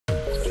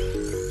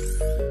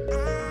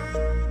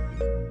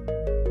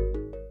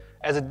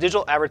As a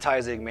digital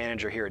advertising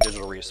manager here at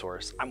Digital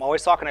Resource, I'm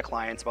always talking to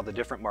clients about the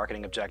different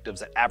marketing objectives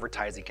that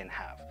advertising can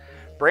have.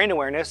 Brand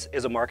awareness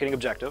is a marketing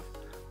objective,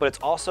 but it's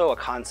also a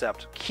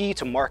concept key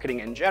to marketing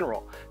in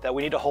general that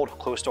we need to hold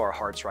close to our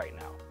hearts right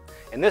now.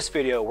 In this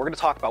video, we're going to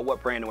talk about what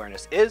brand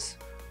awareness is,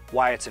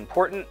 why it's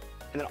important,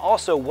 and then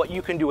also what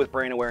you can do with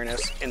brand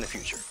awareness in the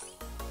future.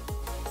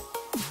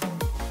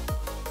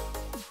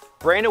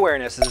 Brand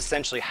awareness is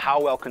essentially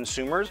how well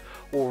consumers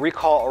will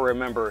recall or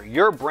remember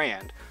your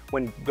brand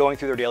when going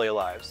through their daily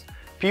lives.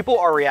 People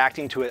are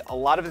reacting to a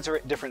lot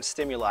of different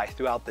stimuli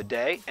throughout the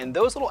day, and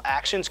those little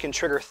actions can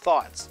trigger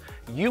thoughts.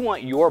 You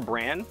want your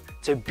brand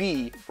to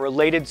be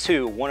related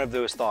to one of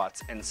those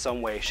thoughts in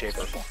some way, shape,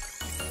 or form.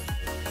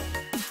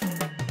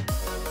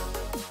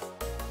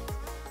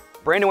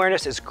 Brand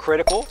awareness is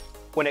critical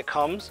when it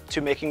comes to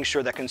making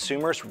sure that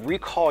consumers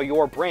recall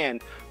your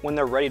brand when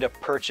they're ready to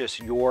purchase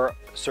your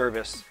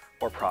service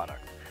or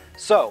product.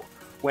 So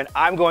when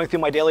I'm going through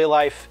my daily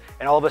life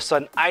and all of a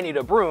sudden I need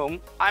a broom,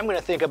 I'm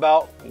gonna think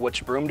about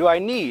which broom do I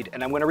need?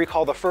 And I'm gonna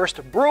recall the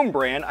first broom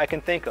brand I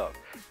can think of.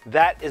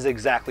 That is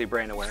exactly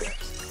brand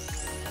awareness.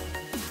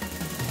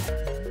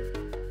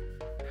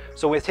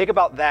 So when we think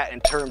about that in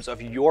terms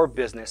of your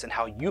business and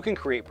how you can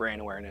create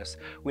brand awareness,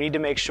 we need to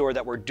make sure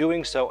that we're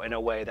doing so in a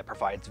way that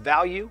provides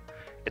value,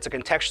 it's a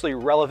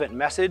contextually relevant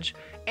message,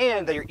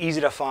 and that you're easy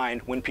to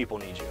find when people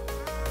need you.